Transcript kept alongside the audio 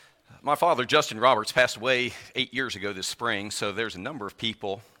My father, Justin Roberts, passed away 8 years ago this spring, so there's a number of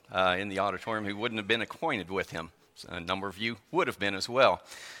people in the auditorium who wouldn't have been acquainted with him. So a number of you would have been as well.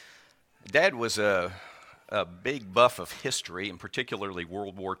 Dad was a big buff of history, and particularly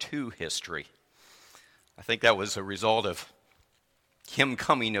World War II history. I think that was a result of him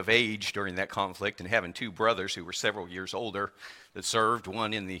coming of age during that conflict and having two brothers who were several years older that served,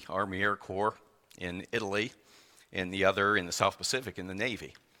 one in the Army Air Corps in Italy and the other in the South Pacific in the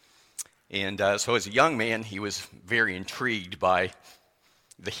Navy. And so as a young man, he was very intrigued by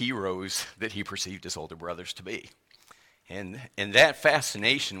the heroes that he perceived his older brothers to be. And that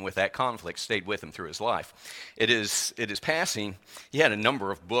fascination with that conflict stayed with him through his life. It is passing. He had a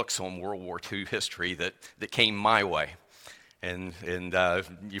number of books on World War II history that came my way. And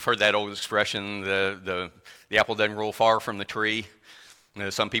you've heard that old expression, the apple doesn't roll far from the tree.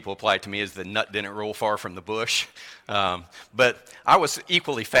 Some people apply it to me as the nut didn't roll far from the bush. But I was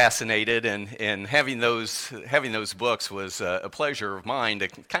equally fascinated, and having those books was a pleasure of mine to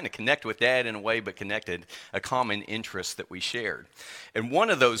kind of connect with Dad in a way, but connected a common interest that we shared. And one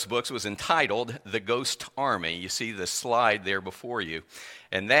of those books was entitled The Ghost Army. You see the slide there before you.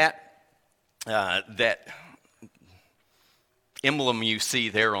 And that emblem you see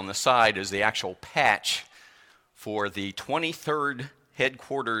there on the side is the actual patch for the 23rd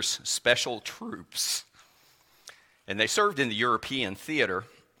Headquarters Special Troops. And they served in the European theater,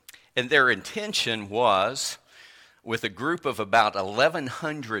 and their intention was, with a group of about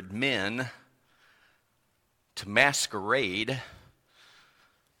 1,100 men, to masquerade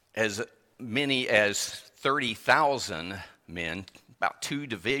as many as 30,000 men, about 2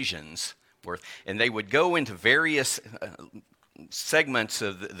 divisions worth, and they would go into various segments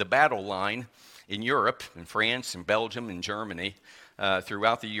of the battle line in Europe, in France, in Belgium, in Germany,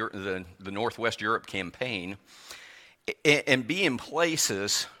 throughout the Northwest Europe campaign, and be in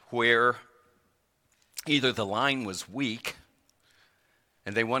places where either the line was weak,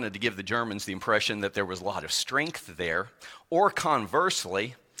 and they wanted to give the Germans the impression that there was a lot of strength there, or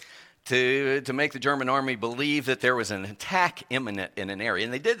conversely, to make the German army believe that there was an attack imminent in an area.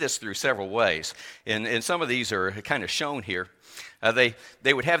 And they did this through several ways, and some of these are kind of shown here. They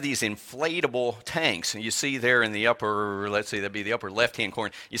would have these inflatable tanks, and you see there in the upper, let's say that'd be the upper left-hand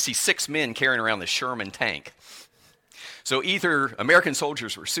corner, you see 6 men carrying around the Sherman tank. So either American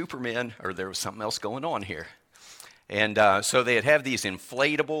soldiers were supermen, or there was something else going on here. And so they'd have these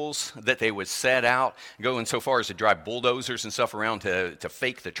inflatables that they would set out, going so far as to drive bulldozers and stuff around to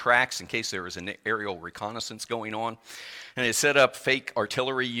fake the tracks in case there was an aerial reconnaissance going on. And they set up fake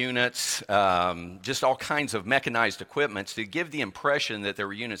artillery units, just all kinds of mechanized equipment to give the impression that there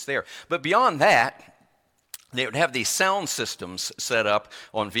were units there. But beyond that, they would have these sound systems set up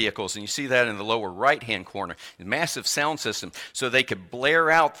on vehicles, and you see that in the lower right-hand corner, a massive sound system, so they could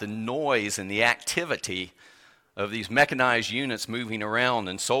blare out the noise and the activity of these mechanized units moving around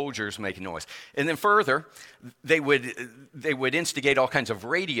and soldiers making noise. And then further, they would instigate all kinds of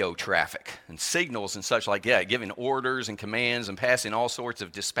radio traffic and signals and such like that, giving orders and commands and passing all sorts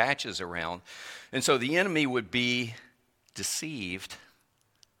of dispatches around. And so the enemy would be deceived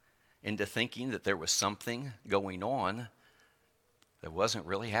into thinking that there was something going on that wasn't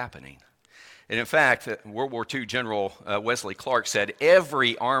really happening. And in fact, World War II General Wesley Clark said,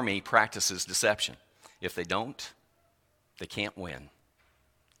 every army practices deception. If they don't, they can't win,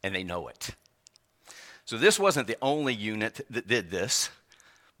 and they know it. So this wasn't the only unit that did this,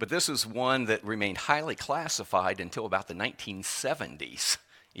 but this was one that remained highly classified until about the 1970s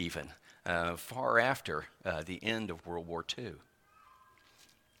even, far after the end of World War II.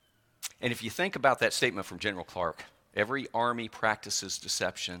 And if you think about that statement from General Clark, every army practices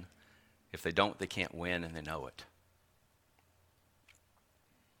deception. If they don't, they can't win, and they know it.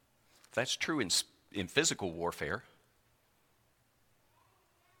 If that's true in physical warfare,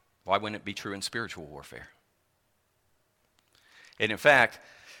 why wouldn't it be true in spiritual warfare? And in fact,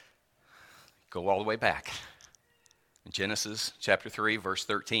 go all the way back. In Genesis chapter 3, verse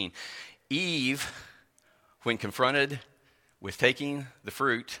 13, Eve, when confronted with taking the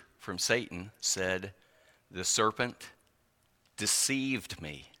fruit from Satan, said, "The serpent deceived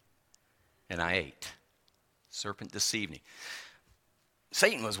me, and I ate." Serpent deceived me.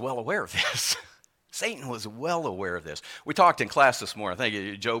 Satan was well aware of this. Satan was well aware of this. We talked in class this morning, I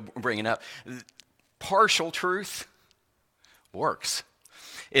think Joe bringing up, partial truth works.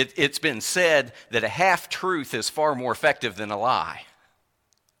 It's been said that a half-truth is far more effective than a lie.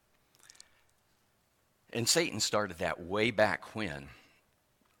 And Satan started that way back when.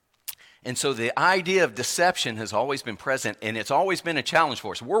 And so the idea of deception has always been present, and it's always been a challenge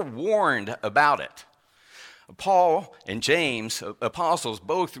for us. We're warned about it. Paul and James, apostles,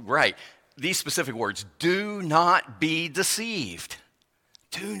 both write these specific words: do not be deceived.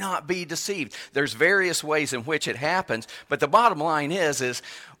 Do not be deceived. There's various ways in which it happens, but the bottom line is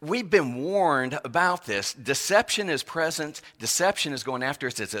we've been warned about this. Deception is present. Deception is going after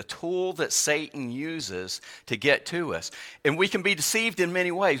us. It's a tool that Satan uses to get to us. And we can be deceived in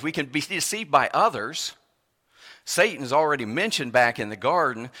many ways. We can be deceived by others. Satan is already mentioned back in the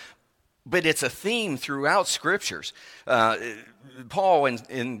garden, but it's a theme throughout Scriptures. Paul,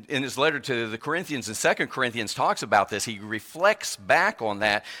 in his letter to the Corinthians in 2 Corinthians, talks about this. He reflects back on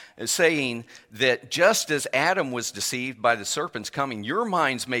that, saying that just as Adam was deceived by the serpent's coming, your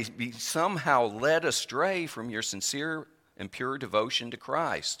minds may be somehow led astray from your sincere and pure devotion to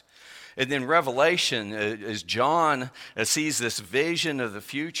Christ. And then Revelation, as John sees this vision of the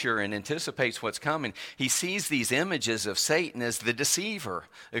future and anticipates what's coming, he sees these images of Satan as the deceiver.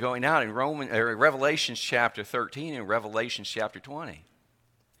 They're going out in Revelation chapter 13 and Revelation chapter 20.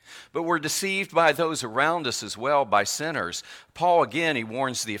 But we're deceived by those around us as well, by sinners. Paul, again, he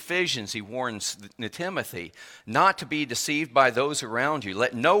warns the Ephesians, he warns Timothy, not to be deceived by those around you.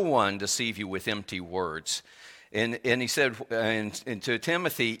 Let no one deceive you with empty words. And he said to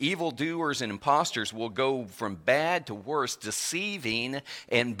Timothy, evildoers and impostors will go from bad to worse, deceiving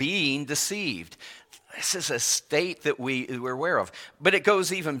and being deceived. This is a state that we're aware of. But it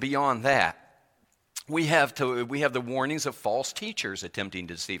goes even beyond that. We have the warnings of false teachers attempting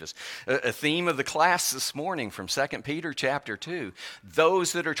to deceive us. A theme of the class this morning from 2 Peter chapter 2.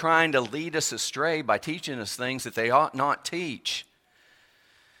 Those that are trying to lead us astray by teaching us things that they ought not teach.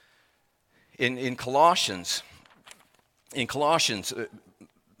 In Colossians,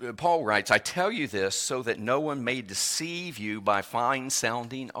 Paul writes, I tell you this so that no one may deceive you by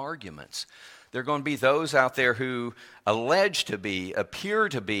fine-sounding arguments. There are going to be those out there who appear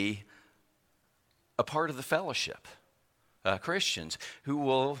to be a part of the fellowship, Christians, who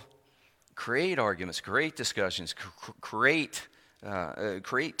will create arguments, create discussions, create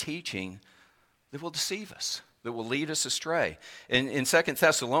teaching that will deceive us, that will lead us astray. In 2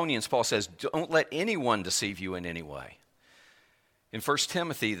 Thessalonians, Paul says, don't let anyone deceive you in any way. In 1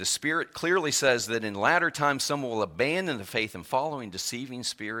 Timothy, the Spirit clearly says that in latter times some will abandon the faith and following deceiving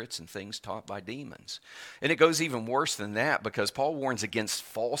spirits and things taught by demons. And it goes even worse than that, because Paul warns against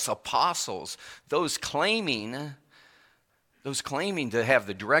false apostles, those claiming to have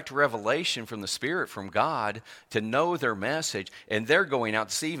the direct revelation from the Spirit, from God, to know their message, and they're going out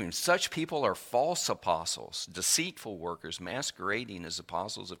deceiving. Such people are false apostles, deceitful workers masquerading as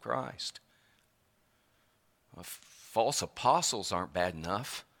apostles of Christ. False apostles aren't bad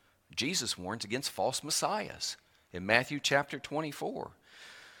enough. Jesus warns against false messiahs in Matthew chapter 24.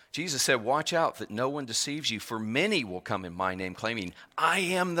 Jesus said, watch out that no one deceives you, for many will come in my name claiming, I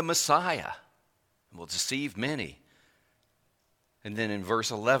am the Messiah, and will deceive many. And then in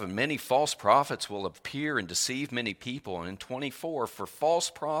verse 11, many false prophets will appear and deceive many people. And in 24, for false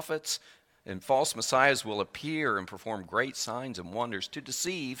prophets and false messiahs will appear and perform great signs and wonders to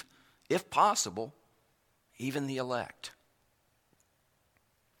deceive, if possible, even the elect.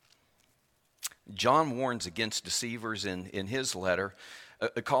 John warns against deceivers in his letter,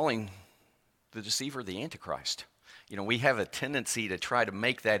 calling the deceiver the Antichrist. You know, we have a tendency to try to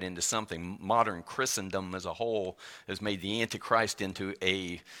make that into something. Modern Christendom as a whole has made the Antichrist into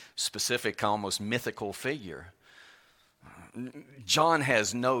a specific, almost mythical figure. John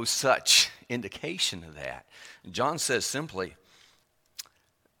has no such indication of that. John says simply,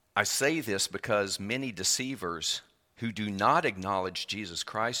 I say this because many deceivers who do not acknowledge Jesus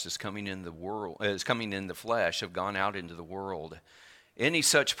Christ as coming in the flesh have gone out into the world. Any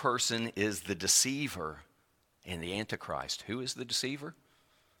such person is the deceiver and the Antichrist. Who is the deceiver?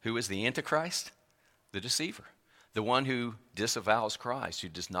 Who is the Antichrist? The deceiver. The one who disavows Christ, who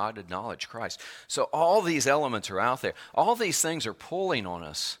does not acknowledge Christ. So all these elements are out there. All these things are pulling on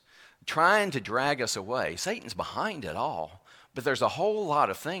us, trying to drag us away. Satan's behind it all. But there's a whole lot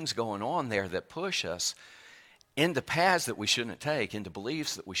of things going on there that push us into paths that we shouldn't take, into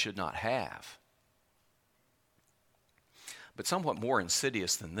beliefs that we should not have. But somewhat more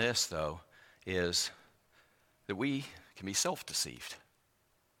insidious than this, though, is that we can be self-deceived.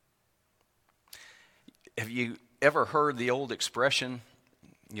 Have you ever heard the old expression,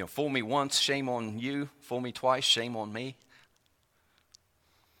 fool me once, shame on you, fool me twice, shame on me?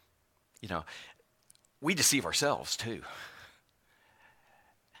 We deceive ourselves too.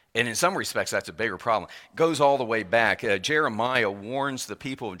 And in some respects, that's a bigger problem. It goes all the way back. Jeremiah warns the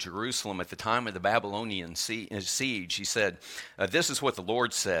people of Jerusalem at the time of the Babylonian siege. He said, this is what the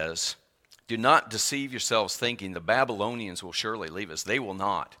Lord says. Do not deceive yourselves thinking the Babylonians will surely leave us. They will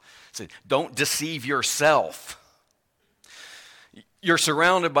not. So don't deceive yourself. You're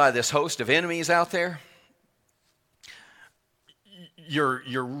surrounded by this host of enemies out there.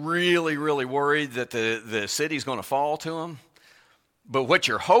 You're really, really worried that the city's going to fall to them. But what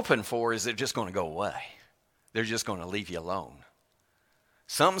you're hoping for is they're just going to go away. They're just going to leave you alone.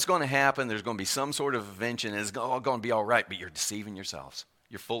 Something's going to happen. There's going to be some sort of invention. It's all going to be all right, but you're deceiving yourselves.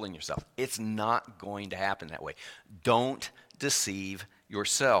 You're fooling yourself. It's not going to happen that way. Don't deceive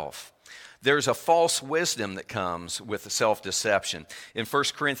yourself. There's a false wisdom that comes with self-deception. In 1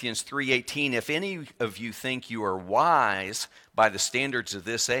 Corinthians 3:18, if any of you think you are wise by the standards of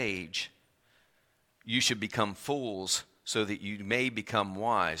this age, you should become fools so that you may become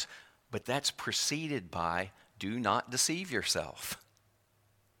wise. But that's preceded by, do not deceive yourself.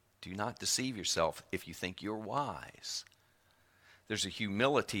 Do not deceive yourself if you think you're wise. There's a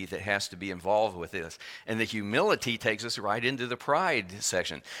humility that has to be involved with this. And the humility takes us right into the pride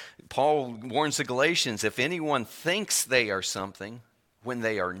section. Paul warns the Galatians, if anyone thinks they are something when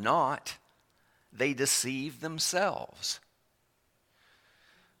they are not, they deceive themselves.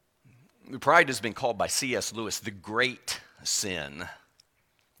 Pride has been called by C.S. Lewis the great sin,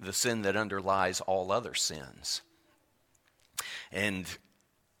 the sin that underlies all other sins. And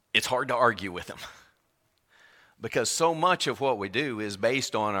it's hard to argue with him. Because so much of what we do is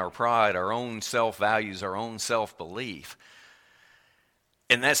based on our pride, our own self-values, our own self-belief.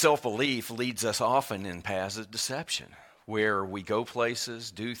 And that self-belief leads us often in paths of deception, where we go places,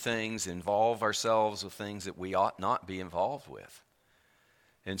 do things, involve ourselves with things that we ought not be involved with.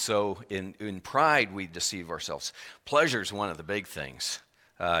 And so in pride, we deceive ourselves. Pleasure is one of the big things.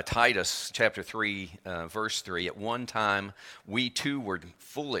 Titus chapter 3, verse 3, at one time we too were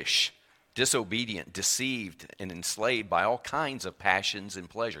foolish, disobedient, deceived, and enslaved by all kinds of passions and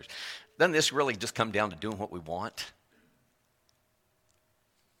pleasures. Doesn't this really just come down to doing what we want?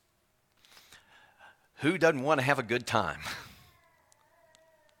 Who doesn't want to have a good time?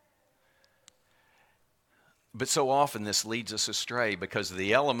 But so often this leads us astray because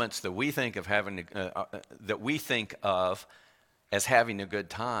the elements that we think of as having a good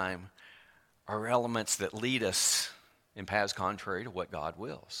time are elements that lead us in paths contrary to what God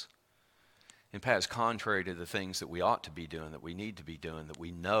wills. In paths contrary to the things that we ought to be doing, that we need to be doing, that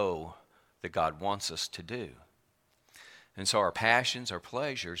we know that God wants us to do. And so our passions, our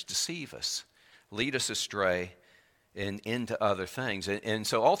pleasures deceive us, lead us astray and into other things. And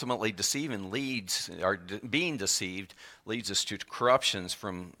so ultimately being deceived leads us to corruptions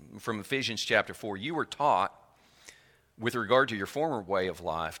from Ephesians chapter 4. You were taught, with regard to your former way of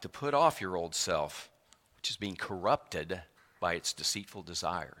life, to put off your old self, which is being corrupted by its deceitful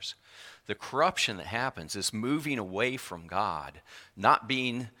desires. The corruption that happens is moving away from God, not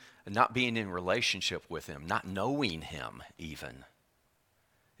being in relationship with Him, not knowing Him even,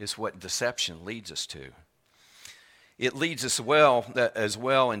 is what deception leads us to. It leads us as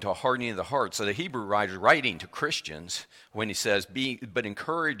well into a hardening of the heart. So the Hebrew writer writing to Christians, when he says, but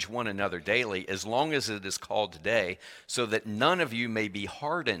encourage one another daily, as long as it is called today, so that none of you may be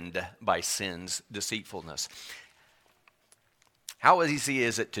hardened by sin's deceitfulness. How easy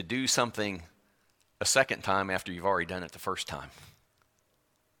is it to do something a second time after you've already done it the first time?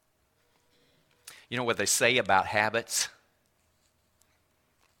 You know what they say about habits?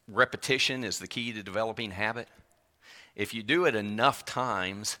 Repetition is the key to developing habit. If you do it enough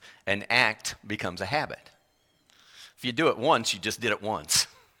times, an act becomes a habit. If you do it once, you just did it once.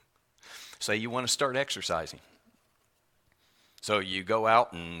 Say you want to start exercising. So you go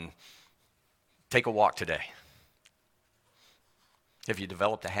out and take a walk today. Have you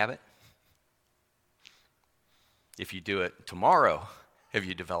developed a habit? If you do it tomorrow, have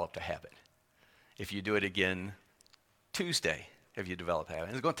you developed a habit? If you do it again Tuesday, have you developed a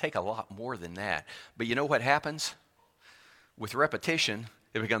habit? It's going to take a lot more than that. But you know what happens? With repetition,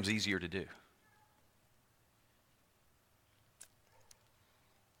 it becomes easier to do.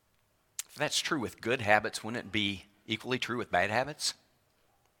 If that's true with good habits, wouldn't it be equally true with bad habits?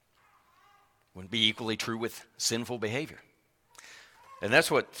 Wouldn't it be equally true with sinful behavior? And that's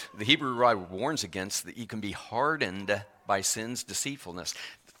what the Hebrew writer warns against, that you can be hardened by sin's deceitfulness.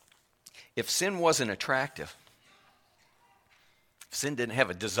 If sin wasn't attractive, if sin didn't have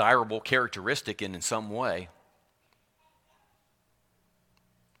a desirable characteristic in some way,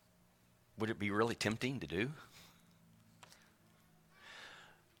 would it be really tempting to do?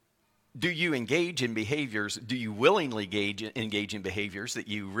 Do you engage in behaviors, do you willingly engage in behaviors that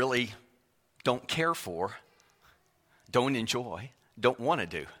you really don't care for, don't enjoy, don't want to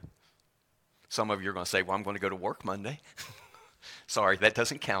do? Some of you are going to say, well, I'm going to go to work Monday. Sorry, that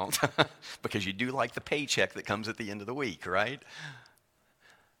doesn't count because you do like the paycheck that comes at the end of the week, right?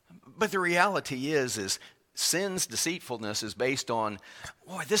 But the reality is sin's deceitfulness is based on,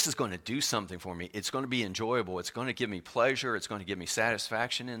 boy, this is going to do something for me. It's going to be enjoyable. It's going to give me pleasure. It's going to give me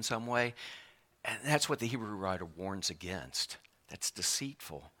satisfaction in some way. And that's what the Hebrew writer warns against. That's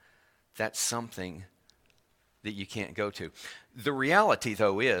deceitful. That's something that you can't go to. The reality,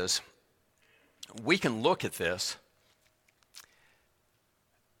 though, is we can look at this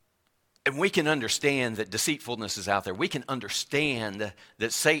and we can understand that deceitfulness is out there. We can understand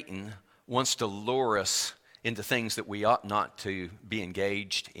that Satan wants to lure us into things that we ought not to be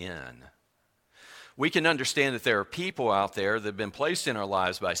engaged in. We can understand that there are people out there that have been placed in our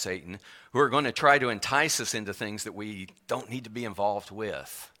lives by Satan who are going to try to entice us into things that we don't need to be involved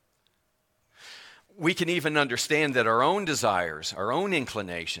with. We can even understand that our own desires, our own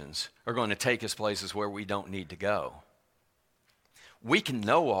inclinations are going to take us places where we don't need to go. We can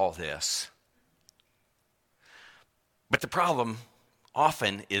know all this. But the problem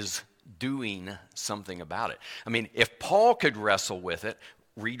often is doing something about it. I mean, if Paul could wrestle with it,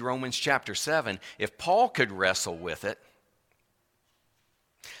 read Romans chapter 7. If Paul could wrestle with it,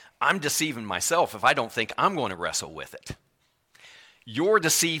 I'm deceiving myself if I don't think I'm going to wrestle with it. You're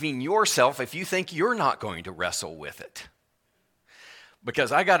deceiving yourself if you think you're not going to wrestle with it.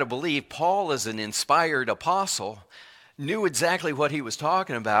 Because I got to believe Paul, as an inspired apostle, knew exactly what he was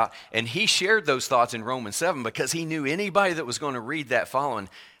talking about, and he shared those thoughts in Romans 7 because he knew anybody that was going to read that following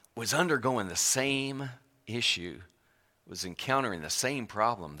was undergoing the same issue, was encountering the same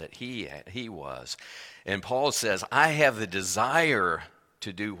problem that he was. And Paul says, I have the desire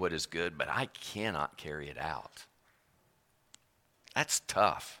to do what is good, but I cannot carry it out. That's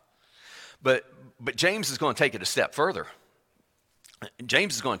tough. But James is going to take it a step further.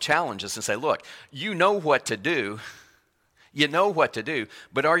 James is going to challenge us and say, look, you know what to do. You know what to do,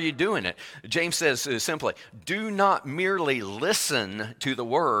 but are you doing it? James says simply, do not merely listen to the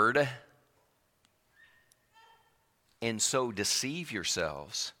word and so deceive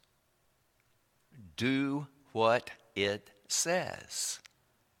yourselves. Do what it says.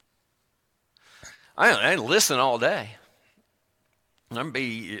 I listen all day. I'd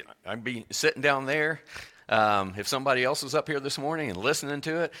be sitting down there. If somebody else was up here this morning and listening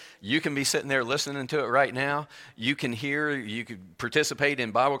to it, you can be sitting there listening to it right now. You can hear, you could participate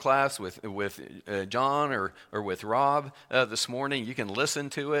in Bible class with John or with Rob this morning. You can listen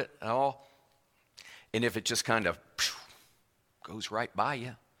to it all. And if it just kind of goes right by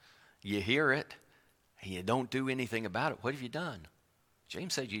you, you hear it, and you don't do anything about it, what have you done?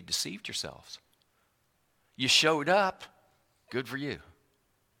 James said you deceived yourselves. You showed up, good for you.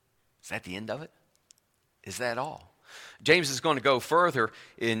 Is that the end of it? Is that all? James is going to go further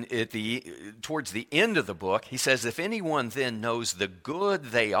towards the end of the book. He says, if anyone then knows the good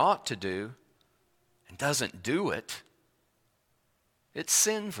they ought to do and doesn't do it, it's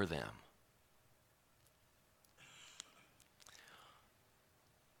sin for them.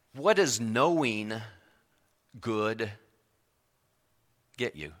 What does knowing good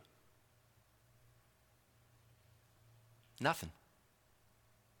get you? Nothing.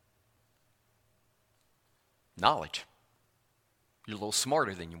 Knowledge. You're a little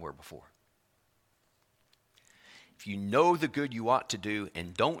smarter than you were before. If you know the good you ought to do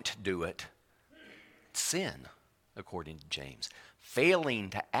and don't do it, it's sin, according to James.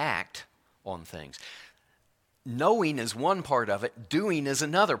 Failing to act on things. Knowing is one part of it. Doing is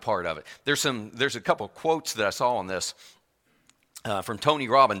another part of it. There's a couple of quotes that I saw on this from Tony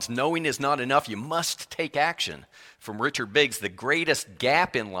Robbins. Knowing is not enough. You must take action. From Richard Biggs, the greatest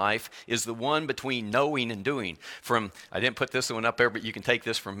gap in life is the one between knowing and doing. I didn't put this one up there, but you can take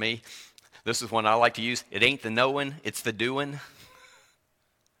this from me. This is one I like to use. It ain't the knowing, it's the doing.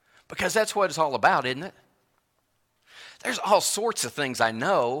 Because that's what it's all about, isn't it? There's all sorts of things I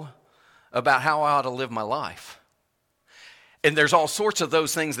know about how I ought to live my life. And there's all sorts of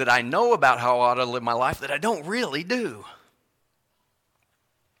those things that I know about how I ought to live my life that I don't really do.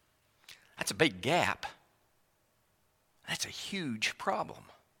 That's a big gap. That's a huge problem.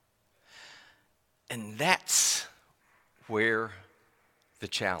 And that's where the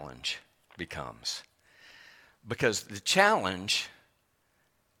challenge becomes. Because the challenge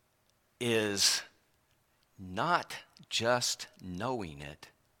is not just knowing it.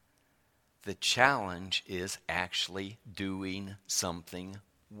 The challenge is actually doing something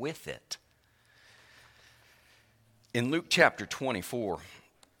with it. In Luke chapter 24,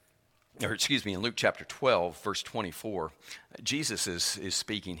 in Luke chapter 12, verse 24, Jesus is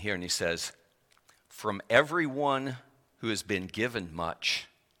speaking here and he says, from everyone who has been given much,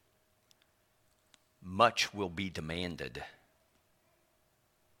 much will be demanded.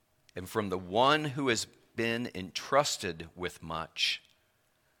 And from the one who has been entrusted with much,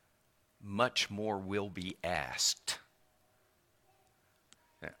 much more will be asked.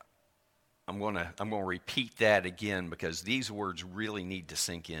 I'm going to repeat that again because these words really need to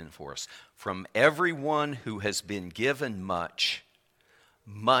sink in for us. From everyone who has been given much,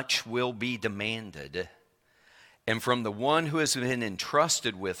 much will be demanded. And from the one who has been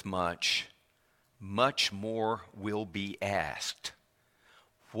entrusted with much, much more will be asked.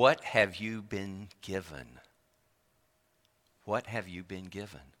 What have you been given? What have you been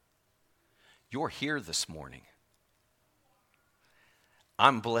given? You're here this morning.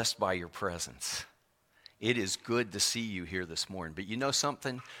 I'm blessed by your presence. It is good to see you here this morning. But you know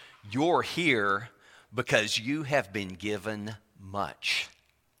something? You're here because you have been given much.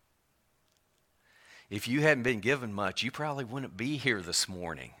 If you hadn't been given much, you probably wouldn't be here this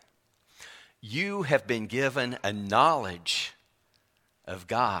morning. You have been given a knowledge of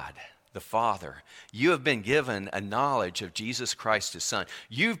God, the Father. You have been given a knowledge of Jesus Christ, His Son.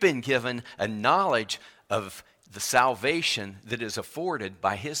 You've been given a knowledge of the salvation that is afforded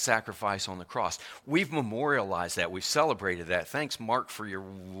by His sacrifice on the cross. We've memorialized that. We've celebrated that. Thanks, Mark, for your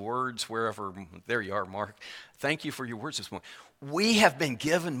words wherever. There you are, Mark. Thank you for your words this morning. We have been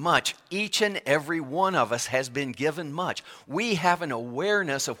given much. Each and every one of us has been given much. We have an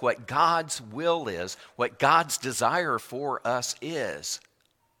awareness of what God's will is, what God's desire for us is.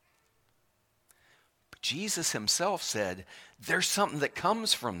 But Jesus Himself said, there's something that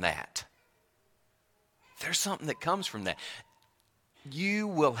comes from that. There's something that comes from that. You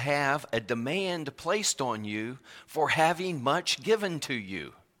will have a demand placed on you for having much given to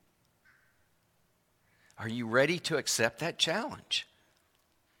you. Are you ready to accept that challenge?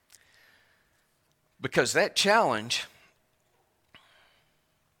 Because that challenge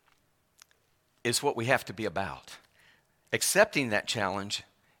is what we have to be about. Accepting that challenge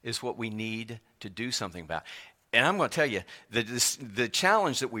is what we need to do something about. And I'm going to tell you, the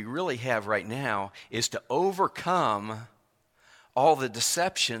challenge that we really have right now is to overcome all the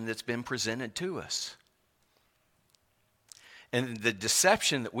deception that's been presented to us. And the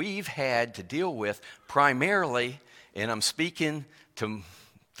deception that we've had to deal with primarily, and I'm speaking to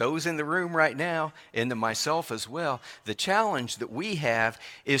those in the room right now and to myself as well, the challenge that we have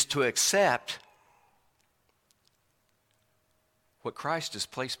is to accept what Christ has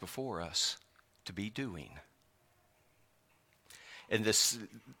placed before us to be doing. And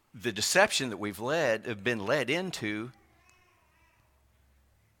the deception that we've been led into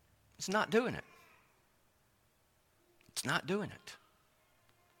is not doing it. It's not doing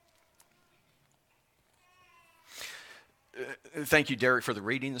it. Thank you, Derek, for the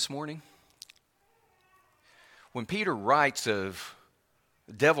reading this morning. When Peter writes of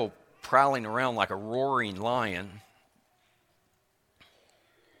the devil prowling around like a roaring lion,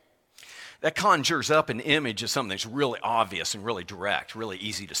 that conjures up an image of something that's really obvious and really direct, really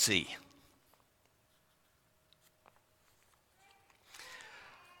easy to see.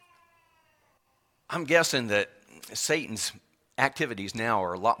 I'm guessing that Satan's activities now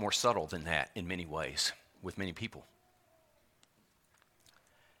are a lot more subtle than that in many ways with many people.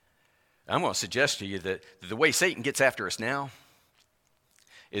 I'm going to suggest to you that the way Satan gets after us now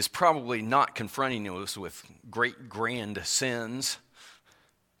is probably not confronting us with great grand sins,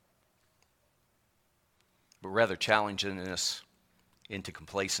 but rather challenging us into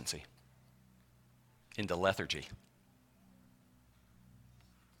complacency, into lethargy,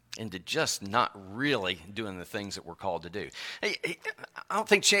 into just not really doing the things that we're called to do. I don't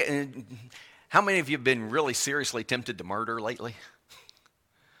think, how many of you have been really seriously tempted to murder lately?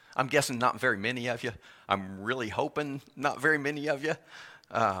 I'm guessing not very many of you. I'm really hoping not very many of you.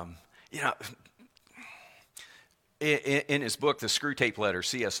 In his book, The Screwtape Letter,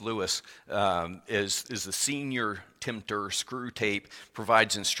 C.S. Lewis is the senior tempter. Screwtape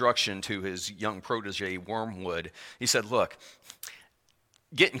provides instruction to his young protege, Wormwood. He said, look,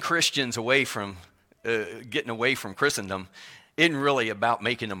 getting away from Christendom isn't really about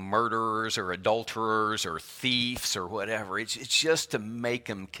making them murderers or adulterers or thieves or whatever. It's just to make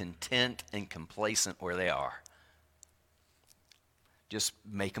them content and complacent where they are. Just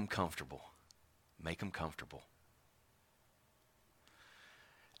make them comfortable. Make them comfortable.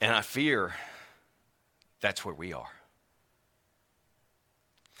 And I fear that's where we are.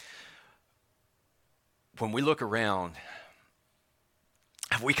 When we look around,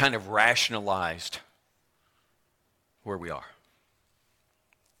 have we kind of rationalized where we are?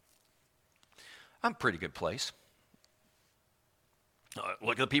 I'm a pretty good place.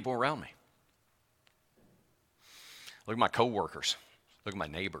 Look at the people around me. Look at my coworkers. Look at my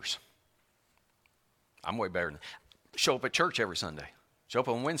neighbors. I'm way better than show up at church every Sunday. Show up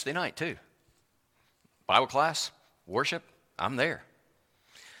on Wednesday night too. Bible class, worship, I'm there.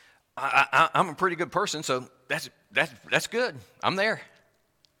 I'm a pretty good person, so that's good. I'm there.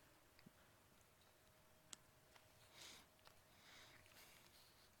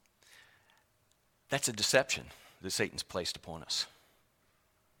 That's a deception that Satan's placed upon us.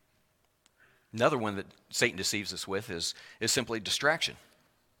 Another one that Satan deceives us with is simply distraction.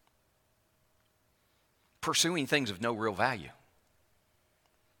 Pursuing things of no real value.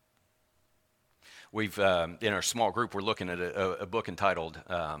 We've, in our small group, we're looking at a book entitled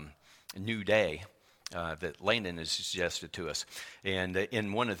New Day that Landon has suggested to us. And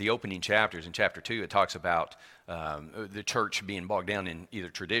in one of the opening chapters, in chapter 2, it talks about the church being bogged down in either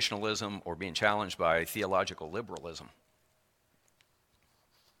traditionalism or being challenged by theological liberalism.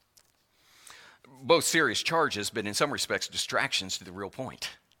 Both serious charges, but in some respects, distractions to the real point.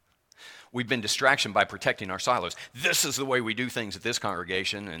 We've been distraction by protecting our silos. This is the way we do things at this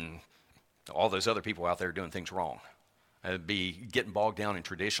congregation, and all those other people out there doing things wrong. Be getting bogged down in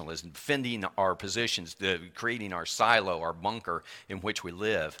traditionalism, defending our positions, creating our silo, our bunker in which we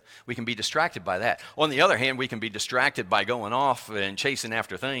live. We can be distracted by that. On the other hand, we can be distracted by going off and chasing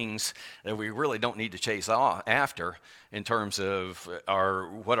after things that we really don't need to chase after in terms of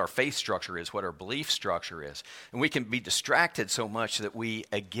what our faith structure is, what our belief structure is. And we can be distracted so much that we,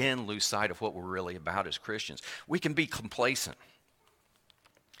 again, lose sight of what we're really about as Christians. We can be complacent.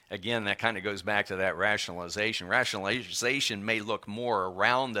 Again, that kind of goes back to that rationalization. Rationalization may look more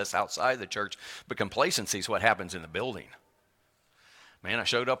around us outside the church, but complacency is what happens in the building. Man, I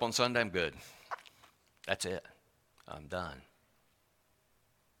showed up on Sunday, I'm good. That's it. I'm done.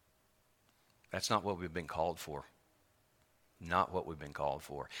 That's not what we've been called for. Not what we've been called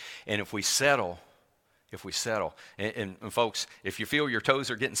for. And if we settle, and folks, if you feel your toes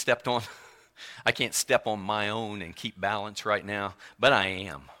are getting stepped on, I can't step on my own and keep balance right now, but I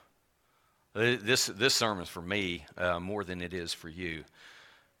am. This sermon's for me more than it is for you.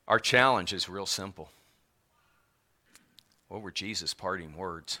 Our challenge is real simple. What were Jesus' parting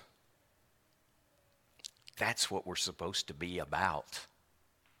words? That's what we're supposed to be about.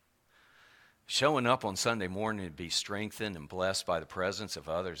 Showing up on Sunday morning to be strengthened and blessed by the presence of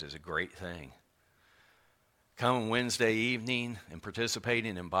others is a great thing. Coming Wednesday evening and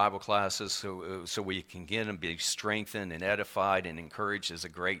participating in Bible classes so we can get and be strengthened and edified and encouraged is a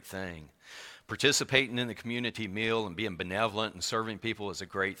great thing. Participating in the community meal and being benevolent and serving people is a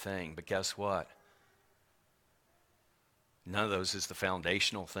great thing. But guess what? None of those is the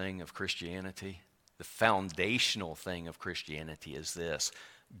foundational thing of Christianity. The foundational thing of Christianity is this: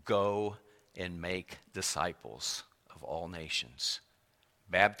 go and make disciples of all nations,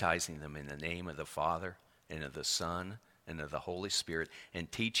 baptizing them in the name of the Father and of the Son and of the Holy Spirit,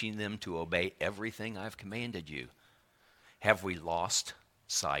 and teaching them to obey everything I've commanded you. Have we lost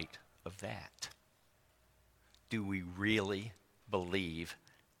sight of that? Do we really believe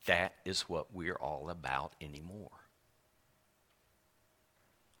that is what we're all about anymore?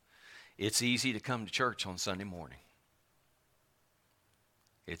 It's easy to come to church on Sunday morning.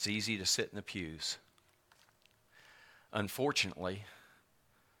 It's easy to sit in the pews. Unfortunately,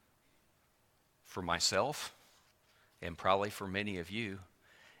 for myself, and probably for many of you,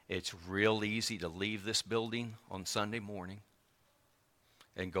 it's real easy to leave this building on Sunday morning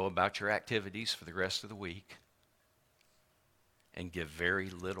and go about your activities for the rest of the week and give very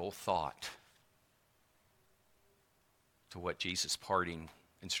little thought to what Jesus' parting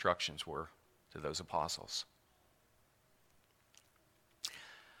instructions were to those apostles.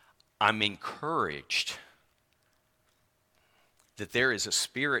 I'm encouraged that there is a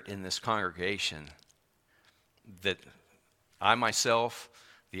spirit in this congregation that I myself,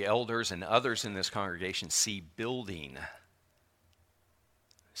 the elders, and others in this congregation see building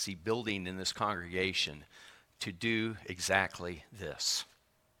in this congregation to do exactly this.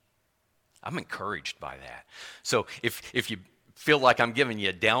 I'm encouraged by that. So if you feel like I'm giving you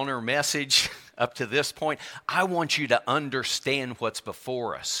a downer message up to this point, I want you to understand what's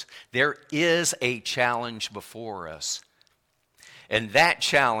before us. There is a challenge before us. And that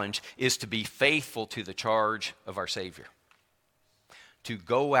challenge is to be faithful to the charge of our Savior. To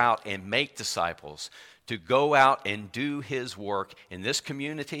go out and make disciples. To go out and do His work in this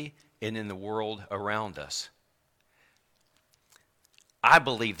community and in the world around us. I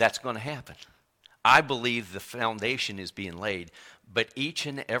believe that's going to happen. I believe the foundation is being laid. But each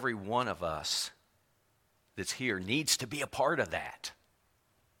and every one of us that's here needs to be a part of that.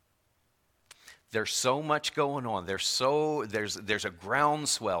 There's so much going on. There's a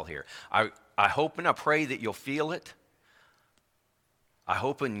groundswell here. I hope and I pray that you'll feel it. I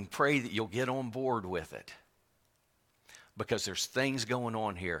hope and pray that you'll get on board with it. Because there's things going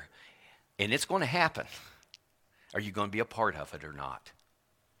on here. And it's going to happen. Are you going to be a part of it or not?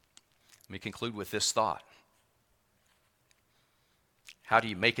 Let me conclude with this thought. How do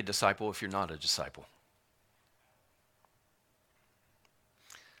you make a disciple if you're not a disciple?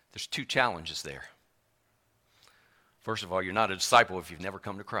 There's two challenges there. First of all, you're not a disciple if you've never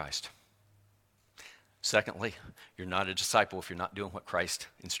come to Christ. Secondly, you're not a disciple if you're not doing what Christ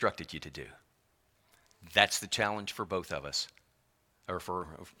instructed you to do. That's the challenge for both of us, or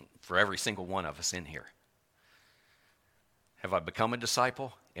for every single one of us in here. Have I become a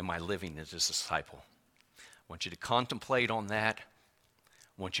disciple? Am I living as a disciple? I want you to contemplate on that.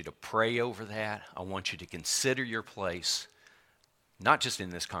 I want you to pray over that. I want you to consider your place, not just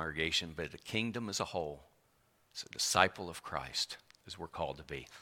in this congregation, but the kingdom as a whole. As a disciple of Christ, as we're called to be.